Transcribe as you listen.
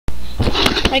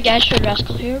Hi guys,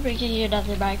 Rascal here, bringing you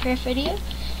another Minecraft video.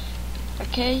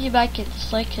 Okay, you might get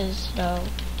this link because, you know,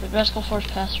 the Rascal Force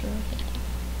password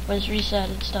was reset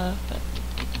and stuff, but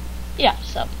yeah,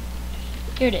 so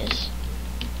here it is.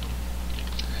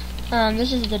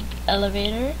 This is the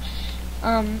elevator.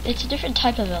 It's a different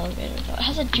type of elevator though. It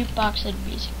has a jukebox and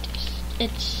music disc.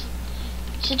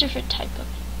 It's a different type of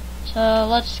it. So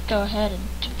let's go ahead and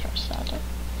press that up.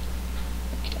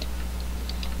 Okay.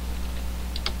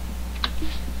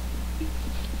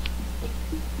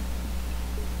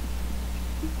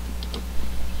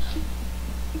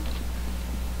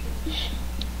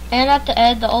 And at the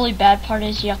end, the only bad part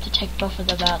is you have to take both of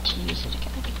them out to use it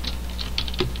again.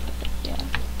 Yeah.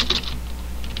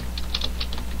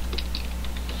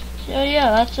 So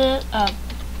yeah, that's it.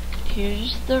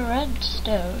 Here's the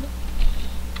redstone.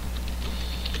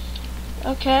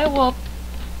 Okay, well,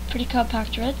 pretty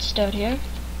compact redstone here.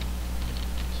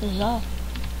 This is all.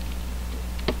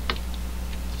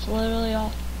 It's literally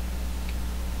all.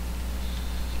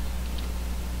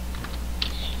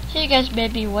 So you guys may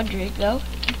be wondering though,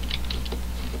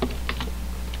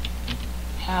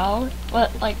 why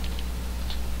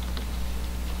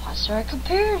is there a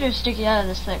comparator sticking out of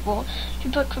this thing? Well, if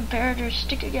you put comparators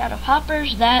sticking out of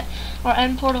hoppers, that, or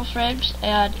end portal frames,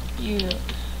 and you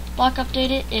block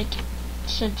update it, it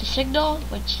sends a signal,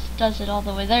 which does it all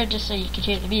the way there, just so you can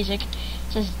hear the music.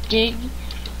 It says ding, and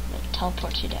it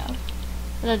teleports you down.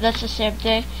 And then that's the same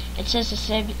thing. It says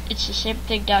it's the same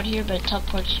thing down here, but it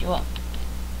teleports you up.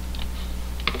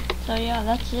 So yeah,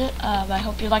 that's it. I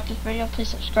hope you liked this video. Please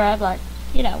subscribe, like,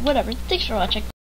 you know, whatever. Thanks for watching.